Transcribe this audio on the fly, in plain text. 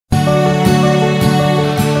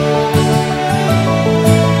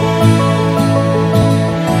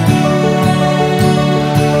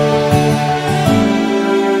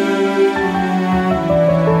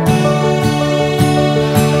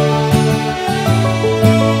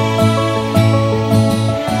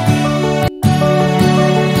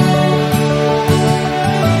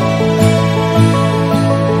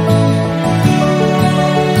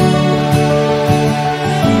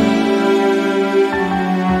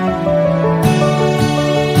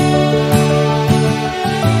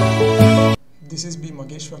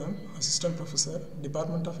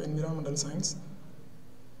Department of Environmental Science,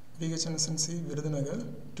 VHNSNC, Virudhunagar.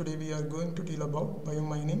 Today we are going to deal about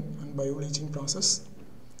biomining and bioleaching process.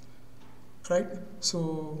 Right,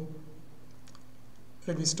 so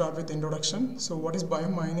let me start with the introduction. So what is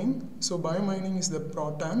biomining? So biomining is the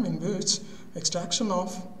broad term in which extraction of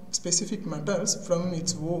specific metals from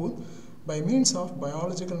its ore by means of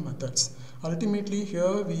biological methods. Ultimately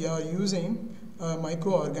here we are using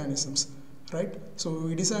microorganisms. Right, so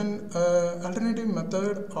it is an alternative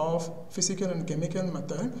method of physical and chemical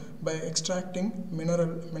method by extracting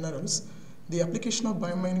minerals. The application of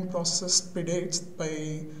biomining processes predates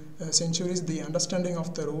by centuries the understanding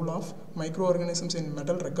of the role of microorganisms in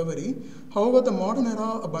metal recovery. However, the modern era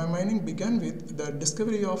of biomining began with the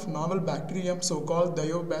discovery of novel bacterium, so-called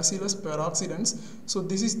Diobacillus peroxidans. So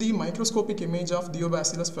this is the microscopic image of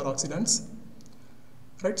Diobacillus peroxidans.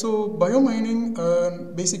 Right, so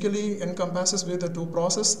biomining basically encompasses with the two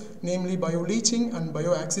processes, namely bioleaching and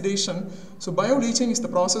bioxidation. So bioleaching is the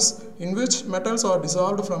process in which metals are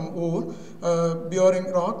dissolved from ore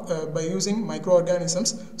bearing rock by using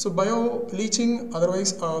microorganisms. So bioleaching,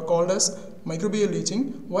 otherwise called as microbial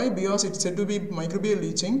leaching. Why? Because it's said to be microbial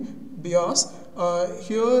leaching, because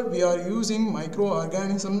here we are using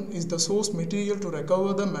microorganism is the source material to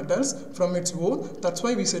recover the metals from its ore. That's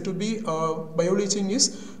why we said to be bioleaching is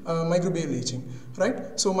microbial leaching.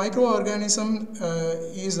 Right, so microorganism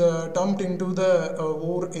is dumped into the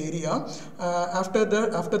ore area. After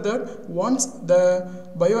that, once the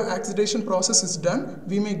bioxidation process is done,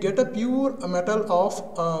 we may get a pure metal of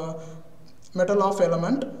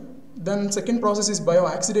element. Then second process is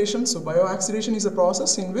bioxidation. So bioxidation is a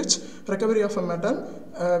process in which recovery of a metal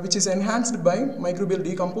which is enhanced by microbial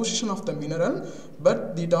decomposition of the mineral,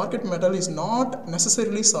 but the target metal is not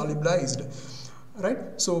necessarily solubilized. Right,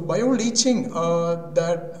 so bioleaching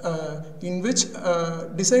in which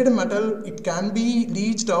desired metal it can be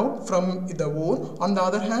leached out from the ore. On the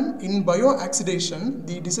other hand, in bioxidation,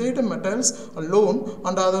 the desired metals alone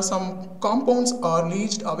and some compounds are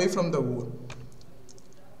leached away from the ore.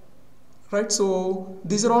 Right, so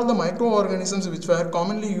these are all the microorganisms which were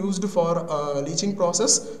commonly used for leaching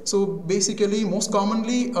process. So basically, most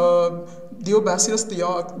commonly Diobacillus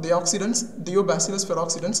deoxidans, Diobacillus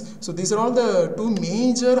peroxidans. So these are all the two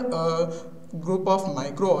major group of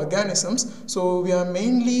microorganisms. So we are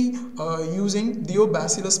mainly using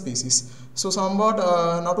Diobacillus species. So somewhat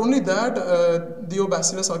not only that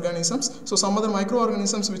Diobacillus organisms, so some other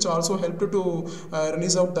microorganisms which also help to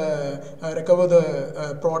release out the recover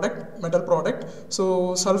the metal product.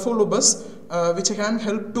 So sulfolobus which can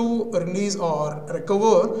help to release or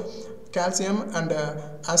recover calcium and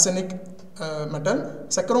arsenic metal.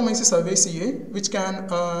 Saccharomyces cerevisiae which can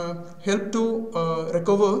help to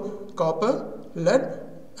recover copper, lead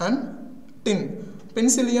and tin.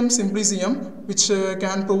 Penicillium simplicium which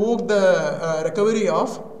can provoke the recovery of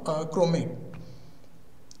chromate.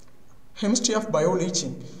 Chemistry of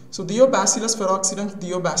bioleaching. So Diobacillus peroxidans,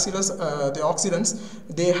 Diobacillus deoxidans,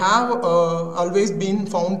 they have always been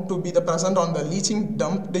found to be the present on the leaching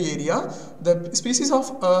dumped area. The species of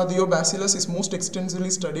Diobacillus is most extensively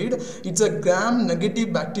studied. It's a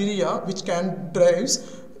gram-negative bacteria which can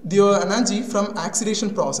drives the energy from oxidation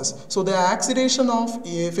process. So the oxidation of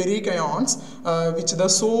ferric ions which is the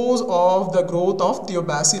source of the growth of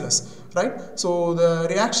Diobacillus. Right, so the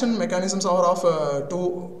reaction mechanisms are of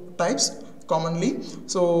two types commonly.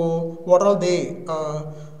 So what are they?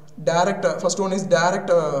 First one is direct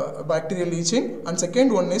bacterial leaching and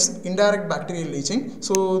second one is indirect bacterial leaching.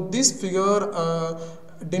 So this figure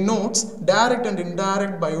denotes direct and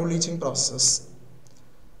indirect bioleaching processes.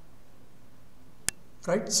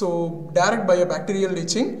 Right, so direct biobacterial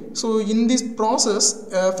leaching. So in this process,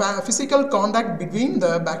 physical contact between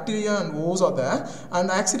the bacteria and ores are there, and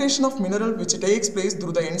oxidation of mineral which takes place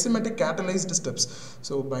through the enzymatic catalyzed steps.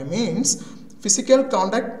 So by means physical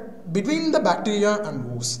contact between the bacteria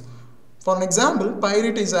and ores. For an example,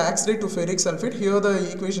 pyrite is oxidate to ferric sulfate. Here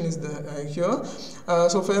the equation is here.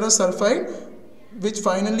 So ferrous sulfide which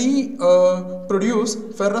finally produce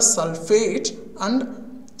ferrous sulfate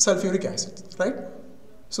and sulfuric acid. Right.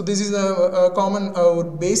 So this is a common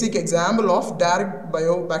basic example of direct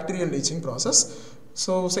biobacterial leaching process.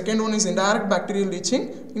 So second one is indirect bacterial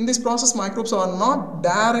leaching. In this process, microbes are not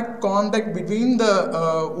direct contact between the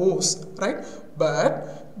ores, right?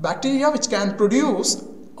 But bacteria which can produce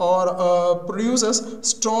or produces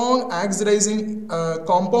strong oxidizing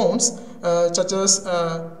compounds such as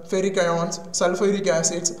ferric ions, sulfuric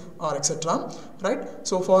acids or etc. right?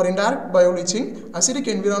 So for indirect bioleaching, acidic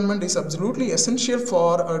environment is absolutely essential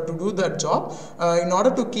for to do that job. In order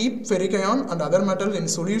to keep ferric ion and other metal in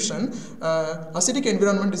solution, acidic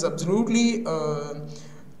environment is absolutely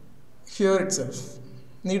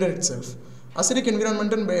needed itself. Acidic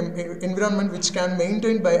environment which can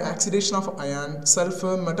maintained by oxidation of iron,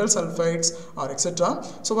 sulfur, metal sulfides, or etc.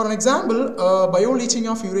 So for an example,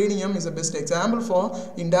 bioleaching of uranium is the best example for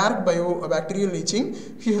indirect bacterial leaching.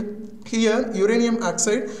 Here uranium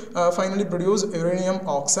oxide finally produce uranium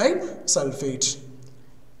oxide sulfate.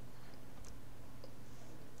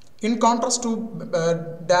 In contrast to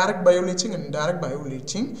direct bioleaching and indirect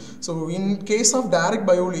bioleaching, so in case of direct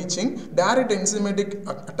bioleaching, direct enzymatic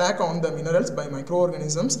attack on the minerals by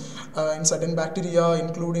microorganisms in certain bacteria,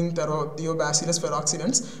 including Thiobacillus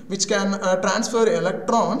peroxidans, which can transfer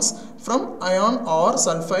electrons from ion or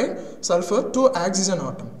sulfur to oxygen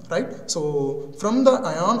atom, right? So from the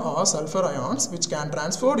ion or sulfur ions which can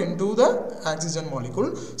transfer into the oxygen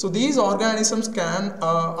molecule. So these organisms can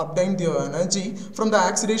obtain their energy from the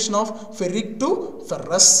oxidation of ferric to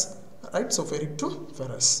ferrous, right? So ferric to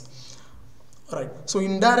ferrous. Right. So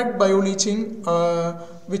indirect bioleaching,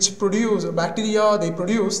 which produce bacteria, they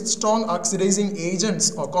produce strong oxidizing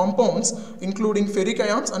agents or compounds, including ferric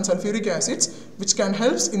ions and sulfuric acids, which can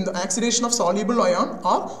help in the oxidation of soluble ion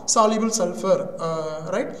or soluble sulfur.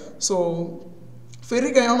 Right. So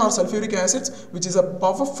ferric ion or sulfuric acids, which is a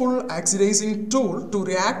powerful oxidizing tool to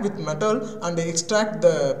react with metal and extract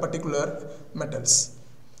the particular metals.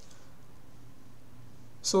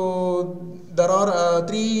 So there are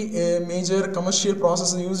three major commercial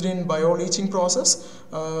processes used in bioleaching process,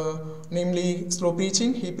 namely slope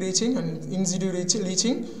leaching, heap leaching, and in-situ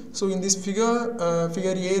leaching. So in this figure,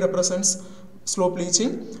 figure A represents slope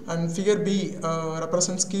leaching, and figure B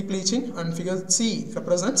represents heap leaching, and figure C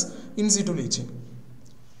represents in-situ leaching.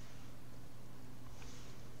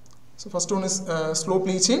 So first one is slope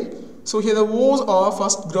leaching. So here the ores are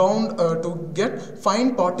first ground to get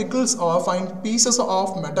fine particles or fine pieces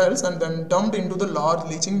of metals and then dumped into the large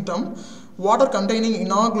leaching tub. Water containing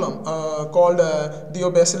inoculum called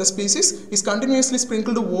Thiobacillus species is continuously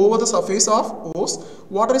sprinkled over the surface of ores.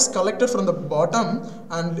 Water is collected from the bottom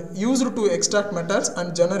and used to extract metals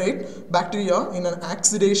and generate bacteria in an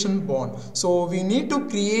oxidation bond. So we need to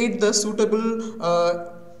create the suitable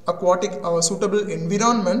aquatic suitable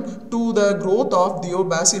environment to the growth of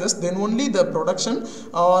Thiobacillus, then only the production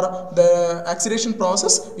or the oxidation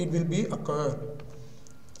process it will be occur.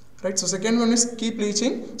 Right. So second one is heap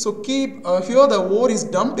leaching. So here the ore is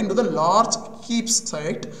dumped into the large heaps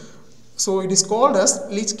site. So it is called as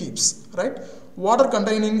leach heaps. Right. Water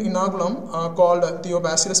containing inoculum called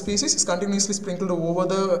Thiobacillus species is continuously sprinkled over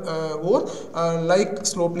the ore like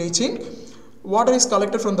slope leaching. Water is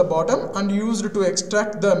collected from the bottom and used to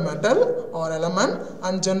extract the metal or element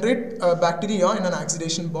and generate bacteria in an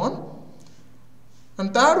oxidation bond.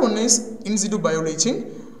 And third one is in-situ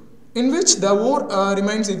bioleaching, in which the ore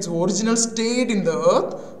remains its original state in the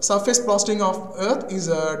earth. Surface plastering of earth is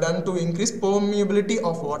done to increase permeability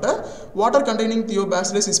of water. Water containing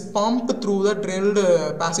Thiobacillus is pumped through the drilled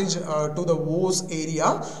passage to the ores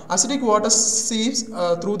area. Acidic water seeps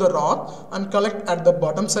through the rock and collect at the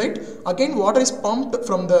bottom side. Again, water is pumped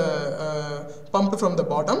from the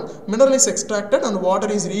bottom. Mineral is extracted and water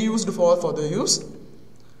is reused for further use.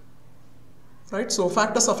 Right. So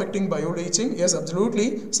factors affecting bioleaching, yes,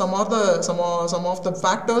 absolutely. Some of the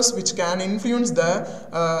factors which can influence the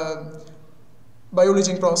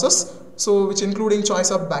bioleaching process. So which including choice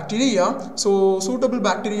of bacteria. So suitable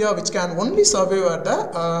bacteria which can only survive at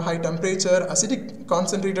a high temperature, acidic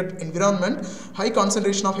concentrated environment, high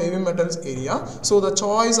concentration of heavy metals area. So the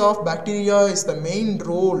choice of bacteria is the main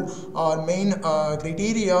role or main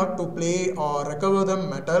criteria to play or recover the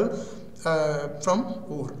metal from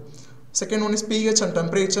ore. Second one is pH and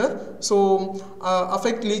temperature. So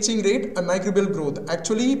affect leaching rate and microbial growth.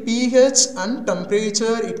 Actually pH and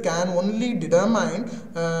temperature, it can only determine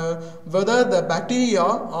whether the bacteria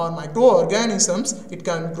or microorganisms it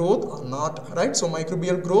can grow or not, right? So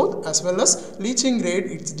microbial growth as well as leaching rate,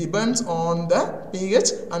 it depends on the pH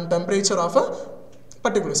and temperature of a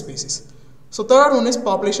particular species. So third one is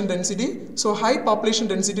population density. So high population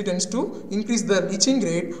density tends to increase the leaching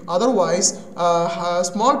rate. Otherwise,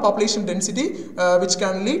 small population density which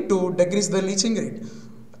can lead to decrease the leaching rate.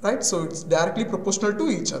 Right? So it's directly proportional to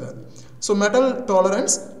each other. So metal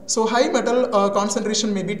tolerance. So high metal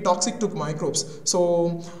concentration may be toxic to microbes.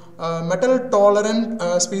 So metal tolerant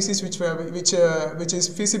species which is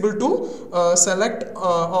feasible to select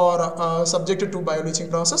or subjected to bioleaching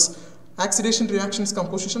process. oxidation reactions,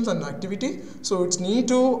 compositions and activity. So it's need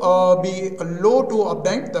to be low to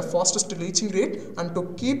obtain the fastest leaching rate and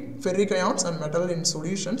to keep ferric ions and metal in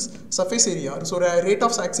solutions. Surface area, so the rate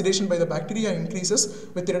of oxidation by the bacteria increases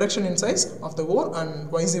with reduction in size of the ore and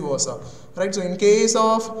vice versa, right? So in case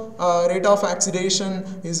of rate of oxidation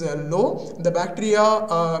is low, the bacterial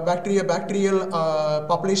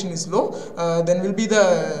population is low, then will be the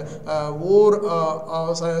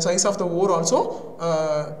ore size of the ore also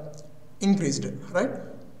increased, right?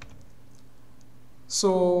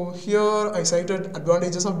 So here I cited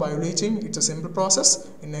advantages of bioleaching. It's a simple process,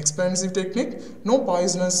 inexpensive technique, no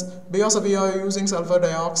poisonous, because we are using sulfur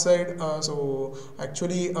dioxide, so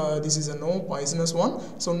actually this is a no poisonous one,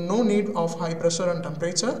 so no need of high pressure and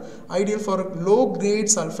temperature, ideal for low grade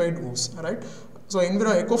sulfide ores, right? So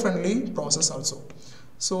eco-friendly process also.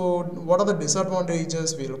 So what are the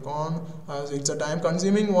disadvantages we look on? It's a time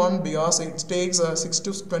consuming one because it takes 6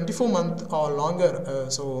 to 24 months or longer,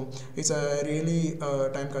 so it's a really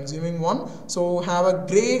time consuming one. So have a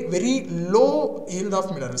very low yield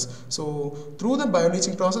of minerals. So through the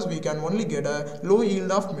bioleaching process we can only get a low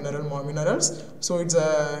yield of minerals. So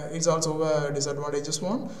it's also a disadvantageous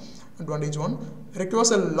one. Advantage one,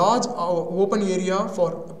 requires a large open area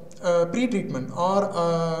for pre-treatment or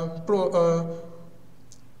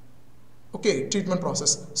treatment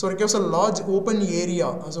process. So requires a large open area.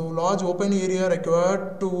 So large open area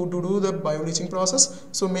required to do the bioleaching process.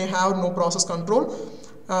 So may have no process control.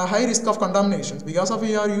 High risk of contaminations because of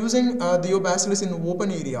we are using Diobacillus in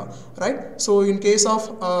open area, right? So in case of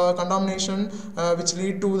contamination which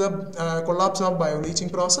lead to the collapse of bioleaching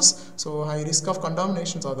process, so high risk of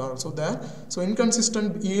contaminations are also there. So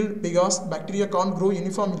inconsistent yield because bacteria can't grow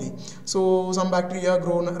uniformly. So some bacteria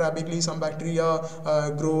grown rapidly, some bacteria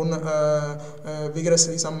grown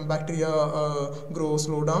vigorously, some bacteria grow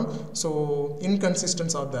slow down. So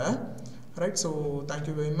inconsistencies are there, right? So thank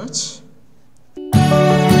you very much.